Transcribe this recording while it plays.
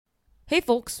Hey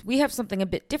folks, we have something a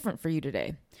bit different for you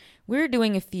today. We're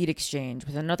doing a feed exchange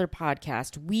with another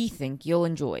podcast we think you'll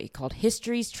enjoy called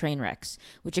History's Trainwrecks,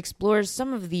 which explores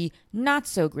some of the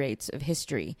not-so-greats of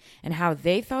history and how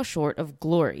they fell short of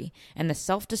glory and the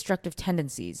self-destructive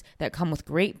tendencies that come with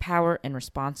great power and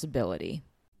responsibility.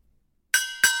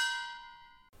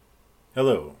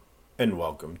 Hello, and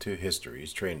welcome to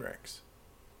History's Trainwrecks.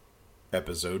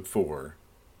 Episode 4,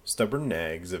 Stubborn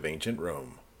Nags of Ancient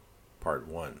Rome, Part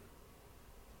 1.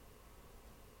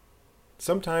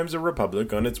 Sometimes a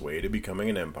republic on its way to becoming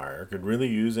an empire could really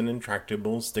use an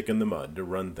intractable stick in the mud to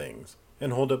run things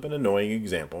and hold up an annoying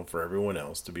example for everyone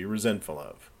else to be resentful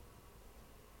of.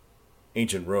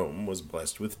 Ancient Rome was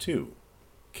blessed with two,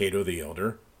 Cato the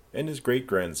Elder and his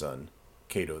great-grandson,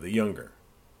 Cato the Younger.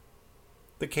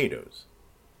 The Catos.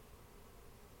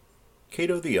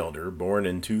 Cato the Elder, born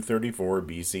in 234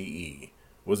 BCE,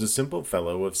 was a simple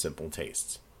fellow of simple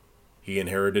tastes. He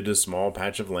inherited a small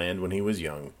patch of land when he was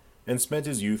young, and spent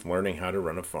his youth learning how to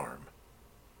run a farm.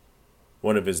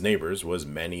 One of his neighbors was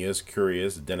Manius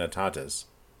Curius Denatatus,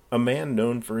 a man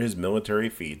known for his military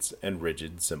feats and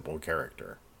rigid, simple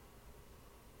character.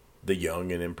 The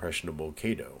young and impressionable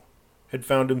Cato had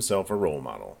found himself a role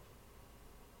model.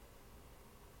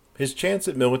 His chance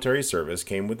at military service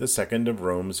came with the second of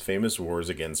Rome's famous wars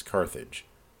against Carthage,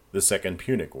 the Second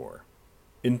Punic War,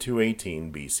 in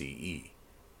 218 BCE.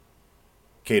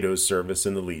 Cato's service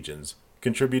in the legions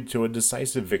contributed to a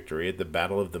decisive victory at the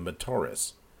Battle of the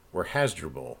Metaurus, where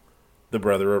Hasdrubal, the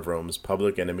brother of Rome's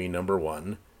public enemy number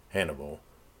one, Hannibal,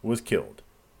 was killed.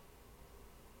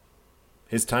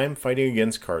 His time fighting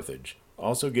against Carthage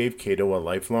also gave Cato a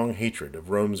lifelong hatred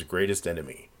of Rome's greatest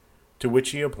enemy, to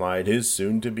which he applied his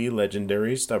soon-to-be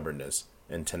legendary stubbornness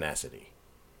and tenacity.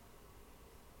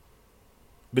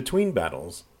 Between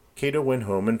battles, Cato went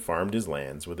home and farmed his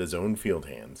lands with his own field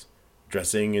hands,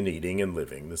 dressing and eating and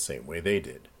living the same way they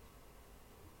did.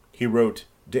 He wrote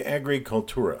De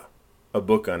Agricultura, a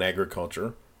book on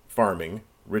agriculture, farming,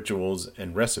 rituals,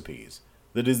 and recipes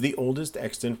that is the oldest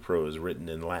extant prose written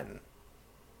in Latin.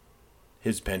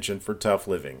 His penchant for tough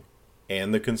living,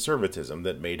 and the conservatism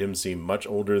that made him seem much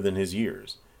older than his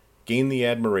years, gained the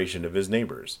admiration of his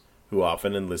neighbors, who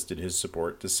often enlisted his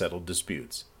support to settle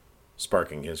disputes,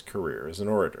 sparking his career as an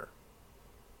orator.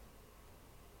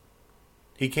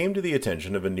 He came to the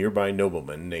attention of a nearby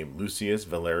nobleman named Lucius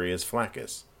Valerius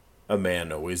Flaccus, a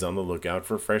man always on the lookout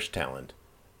for fresh talent,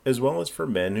 as well as for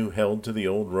men who held to the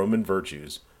old Roman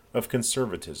virtues of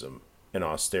conservatism and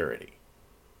austerity.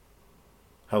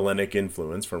 Hellenic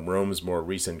influence from Rome's more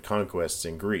recent conquests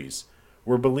in Greece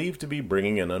were believed to be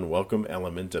bringing an unwelcome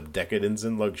element of decadence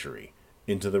and luxury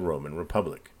into the Roman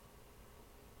Republic.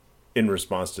 In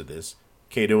response to this,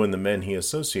 Cato and the men he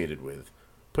associated with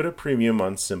put a premium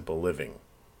on simple living.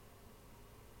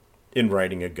 In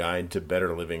writing a guide to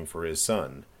better living for his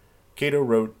son, Cato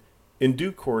wrote, "In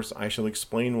due course I shall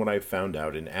explain what I found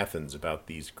out in Athens about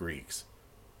these Greeks,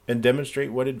 and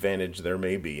demonstrate what advantage there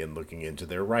may be in looking into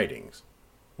their writings,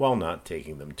 while not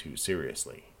taking them too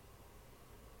seriously.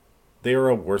 They are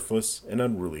a worthless and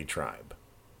unruly tribe.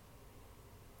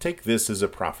 Take this as a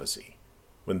prophecy.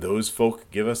 When those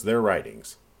folk give us their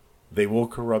writings, they will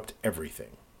corrupt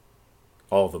everything.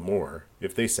 All the more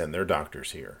if they send their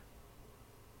doctors here.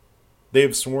 They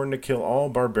have sworn to kill all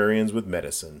barbarians with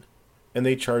medicine, and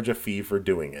they charge a fee for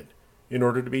doing it, in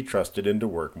order to be trusted and to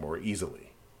work more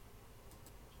easily.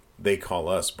 They call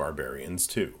us barbarians,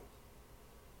 too.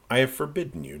 I have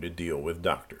forbidden you to deal with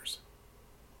doctors."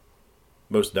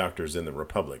 Most doctors in the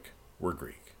Republic were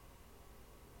Greek.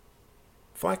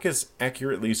 Flaccus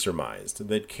accurately surmised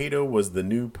that Cato was the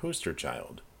new poster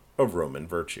child of Roman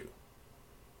virtue.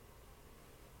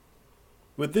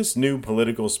 With this new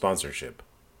political sponsorship,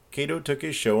 Cato took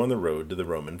his show on the road to the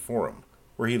Roman Forum,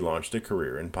 where he launched a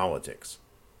career in politics.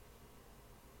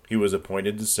 He was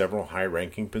appointed to several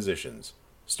high-ranking positions,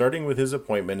 starting with his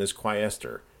appointment as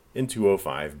quaestor in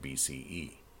 205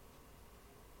 BCE.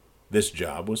 This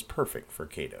job was perfect for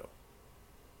Cato.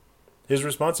 His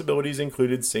responsibilities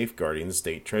included safeguarding the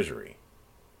state treasury.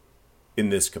 In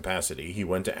this capacity, he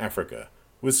went to Africa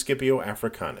with Scipio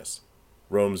Africanus,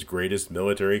 Rome's greatest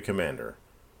military commander,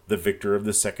 the victor of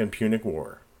the Second Punic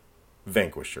War,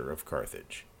 vanquisher of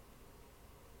Carthage.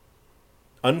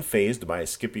 Unfazed by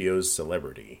Scipio's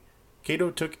celebrity,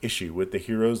 Cato took issue with the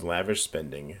hero's lavish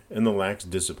spending and the lax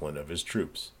discipline of his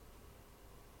troops.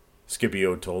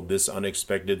 Scipio told this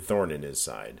unexpected thorn in his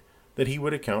side that he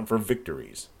would account for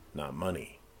victories, not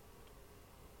money.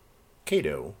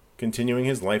 Cato, continuing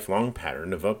his lifelong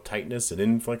pattern of uptightness and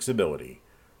inflexibility,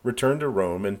 returned to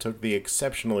Rome and took the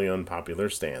exceptionally unpopular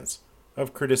stance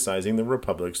of criticizing the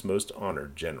Republic's most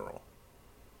honored general.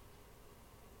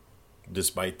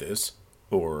 Despite this,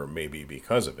 or maybe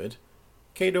because of it,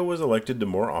 Cato was elected to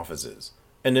more offices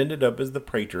and ended up as the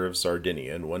praetor of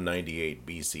Sardinia in 198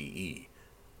 BCE,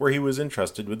 where he was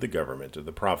entrusted with the government of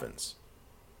the province.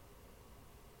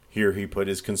 Here he put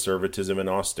his conservatism and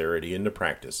austerity into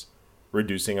practice,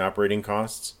 reducing operating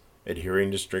costs,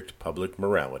 adhering to strict public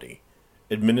morality,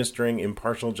 administering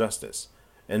impartial justice,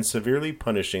 and severely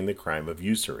punishing the crime of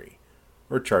usury,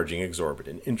 or charging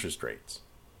exorbitant interest rates.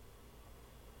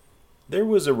 There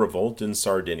was a revolt in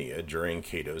Sardinia during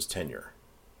Cato's tenure.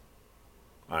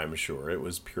 I'm sure it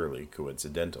was purely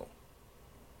coincidental.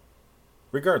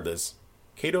 Regardless,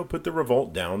 Cato put the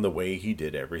revolt down the way he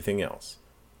did everything else,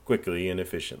 quickly and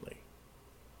efficiently.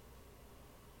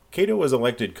 Cato was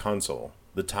elected consul,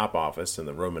 the top office in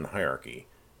the Roman hierarchy,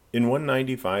 in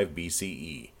 195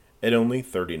 BCE at only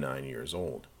 39 years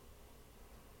old.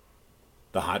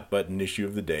 The hot-button issue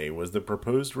of the day was the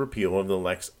proposed repeal of the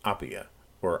Lex Appia,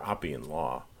 or Appian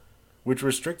Law, which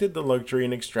restricted the luxury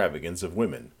and extravagance of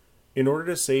women in order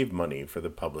to save money for the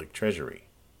public treasury.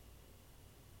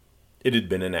 It had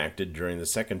been enacted during the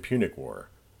Second Punic War,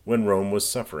 when Rome was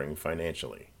suffering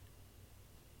financially.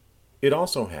 It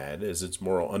also had, as its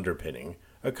moral underpinning,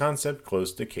 a concept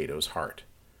close to Cato's heart: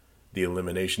 the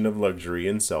elimination of luxury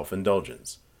and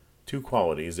self-indulgence, two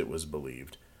qualities, it was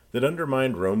believed, that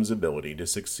undermined Rome's ability to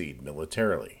succeed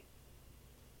militarily.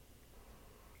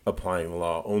 Applying the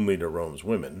law only to Rome's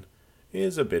women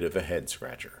is a bit of a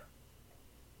head-scratcher.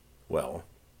 Well,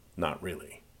 not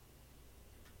really.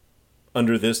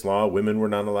 Under this law, women were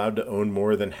not allowed to own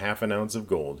more than half an ounce of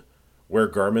gold, wear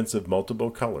garments of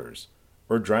multiple colors,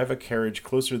 or drive a carriage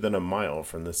closer than a mile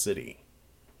from the city.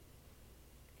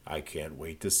 I can't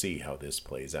wait to see how this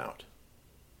plays out.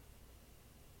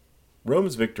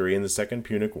 Rome's victory in the Second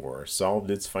Punic War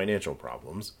solved its financial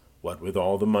problems, what with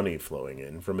all the money flowing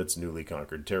in from its newly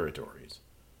conquered territories.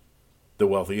 The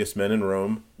wealthiest men in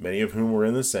Rome, many of whom were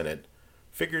in the Senate,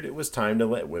 figured it was time to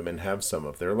let women have some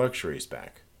of their luxuries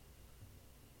back.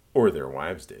 Or their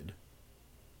wives did.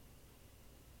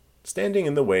 Standing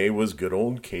in the way was good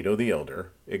old Cato the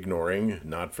Elder, ignoring,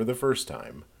 not for the first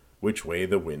time, which way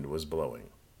the wind was blowing.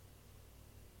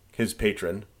 His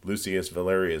patron, Lucius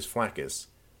Valerius Flaccus,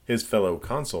 his fellow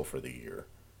consul for the year,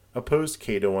 opposed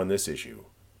Cato on this issue,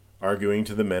 arguing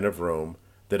to the men of Rome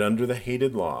that under the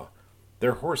hated law,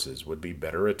 their horses would be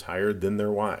better attired than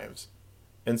their wives,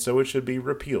 and so it should be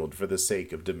repealed for the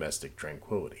sake of domestic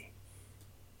tranquility.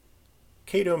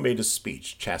 Cato made a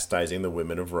speech chastising the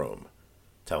women of Rome,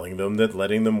 telling them that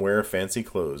letting them wear fancy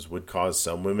clothes would cause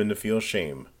some women to feel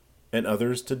shame and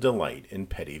others to delight in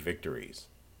petty victories.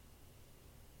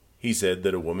 He said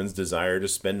that a woman's desire to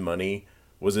spend money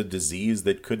was a disease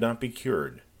that could not be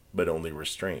cured, but only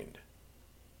restrained.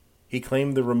 He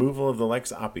claimed the removal of the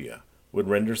Lex Appia would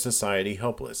render society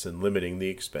helpless in limiting the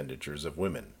expenditures of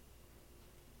women.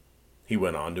 He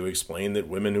went on to explain that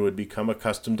women who had become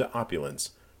accustomed to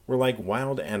opulence were like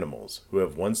wild animals who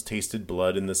have once tasted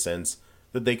blood, in the sense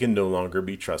that they can no longer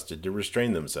be trusted to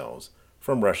restrain themselves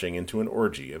from rushing into an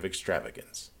orgy of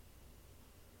extravagance.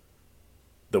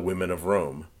 The women of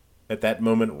Rome, at that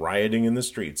moment rioting in the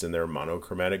streets in their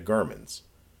monochromatic garments,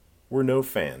 were no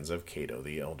fans of Cato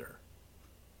the Elder.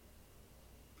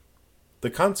 The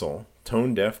consul,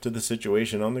 tone-deaf to the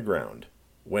situation on the ground,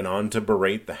 went on to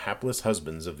berate the hapless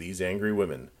husbands of these angry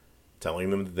women,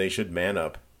 telling them that they should man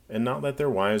up and not let their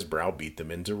wives browbeat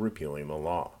them into repealing the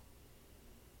law.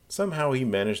 Somehow he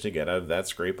managed to get out of that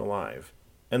scrape alive,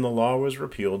 and the law was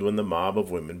repealed when the mob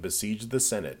of women besieged the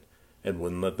Senate and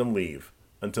wouldn't let them leave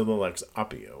until the Lex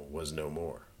Appia was no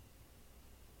more.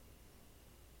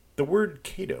 The word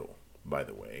Cato, by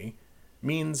the way,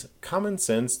 means common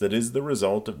sense that is the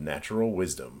result of natural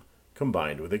wisdom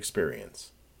combined with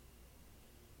experience.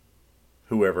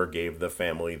 Whoever gave the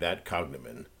family that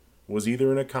cognomen was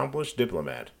either an accomplished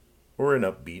diplomat or an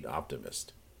upbeat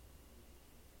optimist.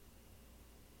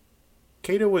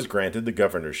 Cato was granted the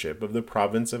governorship of the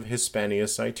province of Hispania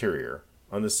Citerior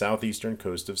on the southeastern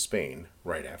coast of Spain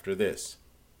right after this.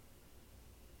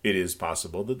 It is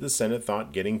possible that the Senate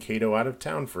thought getting Cato out of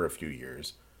town for a few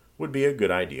years would be a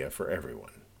good idea for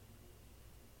everyone.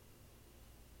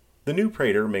 The new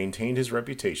praetor maintained his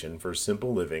reputation for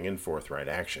simple living and forthright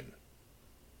action.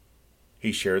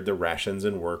 He shared the rations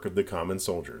and work of the common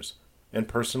soldiers, and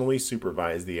personally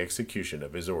supervised the execution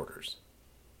of his orders.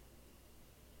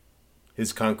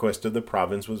 His conquest of the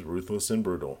province was ruthless and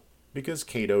brutal, because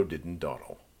Cato didn't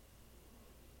dawdle.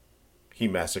 He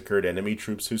massacred enemy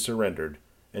troops who surrendered,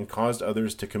 and caused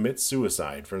others to commit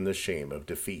suicide from the shame of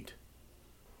defeat.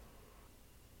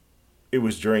 It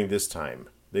was during this time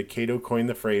that Cato coined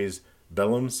the phrase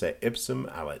bellum se ipsum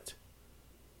allet,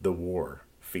 The war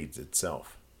feeds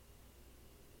itself.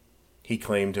 He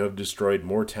claimed to have destroyed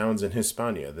more towns in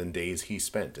Hispania than days he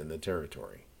spent in the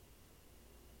territory.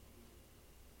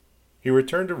 He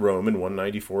returned to Rome in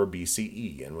 194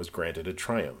 BCE and was granted a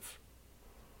triumph.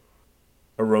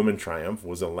 A Roman triumph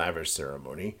was a lavish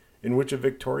ceremony in which a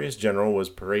victorious general was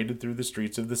paraded through the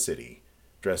streets of the city,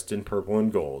 dressed in purple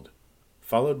and gold,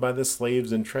 followed by the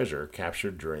slaves and treasure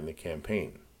captured during the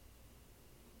campaign.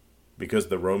 Because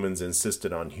the Romans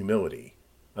insisted on humility,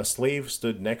 a slave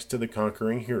stood next to the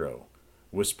conquering hero,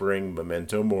 whispering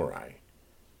memento mori,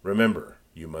 remember,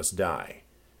 you must die,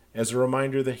 as a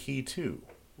reminder that he, too,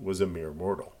 was a mere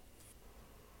mortal.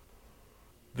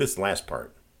 This last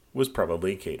part was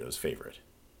probably Cato's favorite.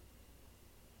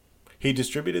 He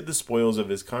distributed the spoils of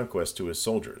his conquest to his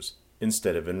soldiers,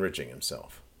 instead of enriching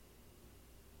himself.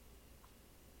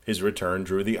 His return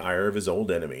drew the ire of his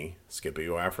old enemy,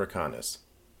 Scipio Africanus,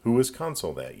 who was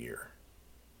consul that year.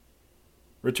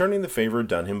 Returning the favor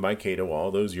done him by Cato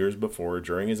all those years before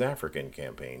during his African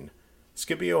campaign,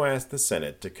 Scipio asked the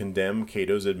Senate to condemn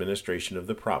Cato's administration of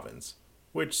the province,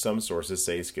 which some sources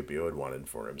say Scipio had wanted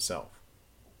for himself.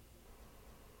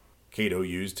 Cato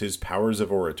used his powers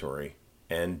of oratory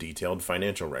and detailed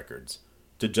financial records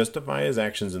to justify his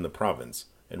actions in the province,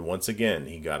 and once again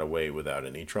he got away without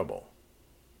any trouble.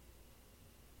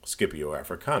 Scipio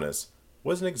Africanus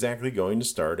wasn't exactly going to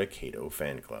start a Cato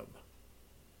fan club.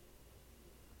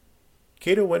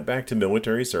 Cato went back to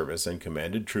military service and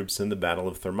commanded troops in the Battle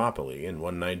of Thermopylae in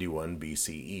 191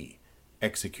 BCE,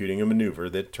 executing a maneuver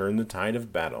that turned the tide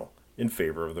of battle in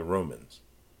favor of the Romans.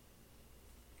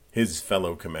 His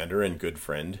fellow commander and good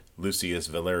friend, Lucius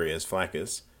Valerius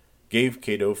Flaccus, gave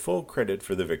Cato full credit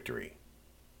for the victory,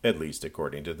 at least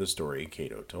according to the story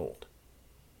Cato told.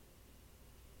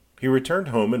 He returned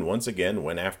home and once again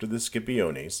went after the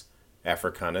Scipiones,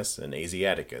 Africanus and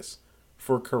Asiaticus,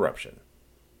 for corruption.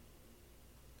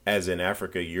 As in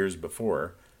Africa years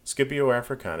before, Scipio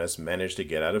Africanus managed to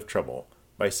get out of trouble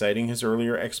by citing his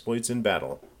earlier exploits in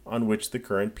battle on which the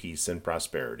current peace and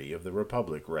prosperity of the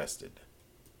Republic rested.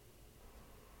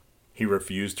 He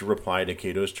refused to reply to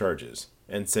Cato's charges,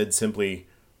 and said simply,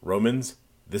 "Romans,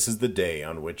 this is the day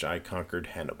on which I conquered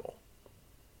Hannibal."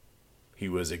 He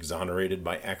was exonerated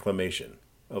by acclamation,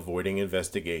 avoiding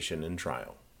investigation and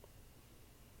trial.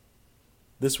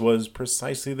 This was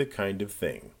precisely the kind of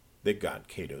thing that got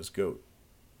Cato's goat.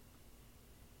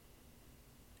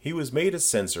 He was made a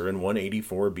censor in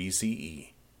 184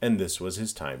 BCE, and this was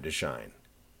his time to shine.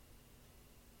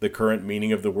 The current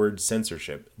meaning of the word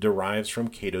censorship derives from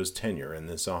Cato's tenure in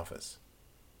this office.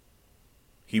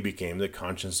 He became the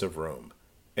conscience of Rome,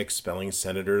 expelling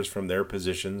senators from their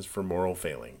positions for moral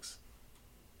failings.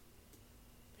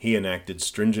 He enacted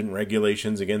stringent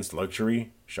regulations against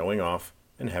luxury, showing off,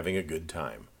 and having a good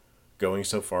time, going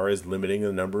so far as limiting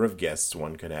the number of guests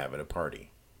one could have at a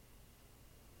party.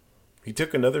 He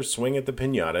took another swing at the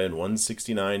piñata in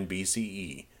 169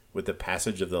 BCE with the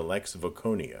passage of the Lex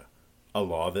Voconia, a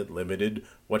law that limited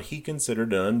what he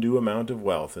considered an undue amount of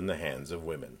wealth in the hands of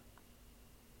women.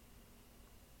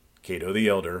 Cato the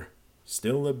Elder,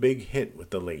 still a big hit with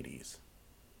the ladies.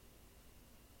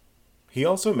 He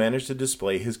also managed to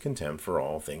display his contempt for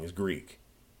all things Greek.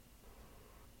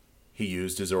 He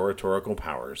used his oratorical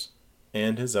powers,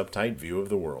 and his uptight view of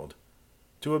the world,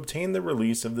 to obtain the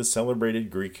release of the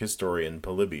celebrated Greek historian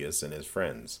Polybius and his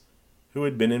friends, who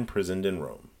had been imprisoned in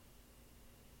Rome.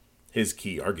 His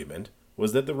key argument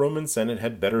was that the Roman Senate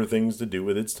had better things to do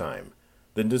with its time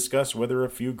than discuss whether a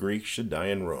few Greeks should die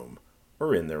in Rome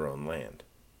or in their own land.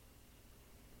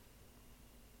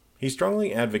 He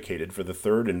strongly advocated for the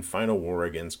third and final war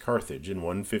against Carthage in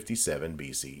 157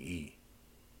 BCE.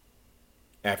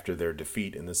 After their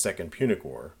defeat in the Second Punic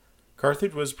War,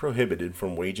 Carthage was prohibited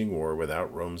from waging war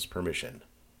without Rome's permission.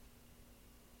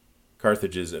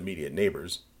 Carthage's immediate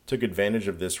neighbors took advantage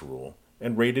of this rule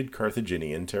and raided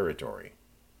Carthaginian territory.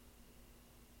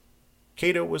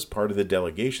 Cato was part of the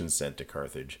delegation sent to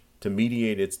Carthage to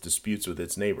mediate its disputes with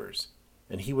its neighbors,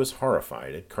 and he was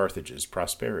horrified at Carthage's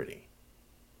prosperity.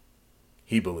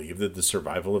 He believed that the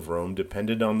survival of Rome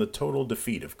depended on the total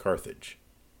defeat of Carthage.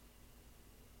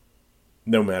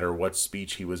 No matter what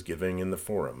speech he was giving in the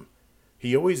forum,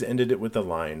 he always ended it with the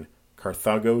line,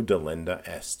 "Carthago delenda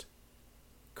est."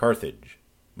 Carthage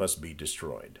must be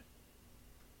destroyed.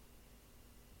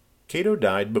 Cato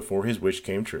died before his wish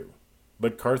came true,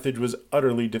 but Carthage was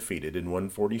utterly defeated in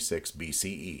 146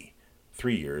 BCE,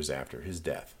 3 years after his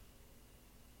death.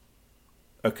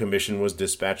 A commission was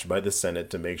dispatched by the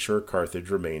Senate to make sure Carthage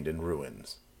remained in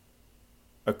ruins.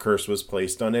 A curse was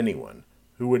placed on anyone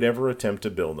who would ever attempt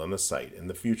to build on the site in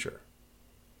the future.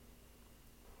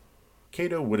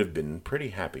 Cato would have been pretty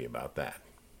happy about that.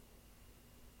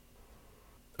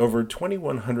 Over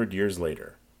 2,100 years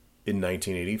later, in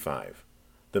 1985,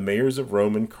 the mayors of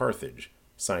Rome and Carthage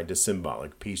signed a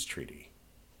symbolic peace treaty.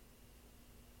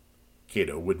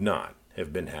 Cato would not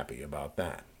have been happy about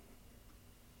that.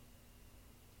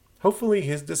 Hopefully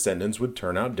his descendants would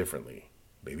turn out differently,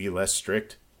 maybe less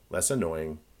strict, less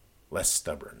annoying, less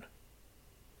stubborn.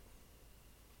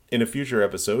 In a future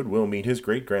episode, we'll meet his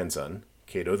great-grandson,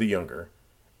 Cato the Younger,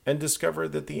 and discover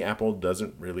that the apple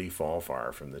doesn't really fall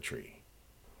far from the tree.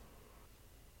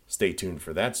 Stay tuned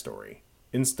for that story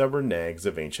in Stubborn Nags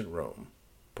of Ancient Rome,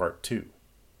 Part 2.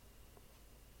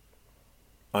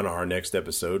 On our next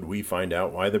episode, we find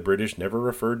out why the British never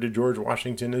referred to George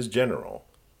Washington as General,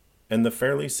 and the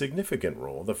fairly significant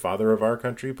role the father of our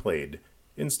country played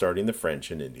in starting the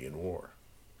French and Indian War.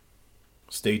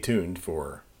 Stay tuned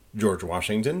for George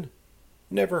Washington?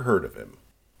 Never heard of him.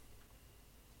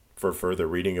 For further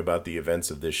reading about the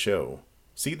events of this show,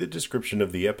 see the description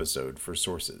of the episode for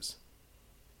sources.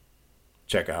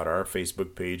 Check out our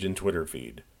Facebook page and Twitter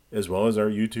feed, as well as our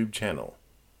YouTube channel,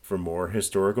 for more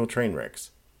historical train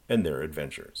wrecks and their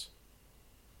adventures.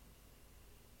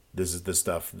 This is the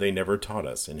stuff they never taught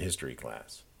us in history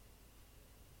class.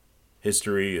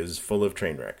 History is full of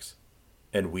train wrecks,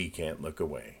 and we can't look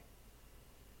away.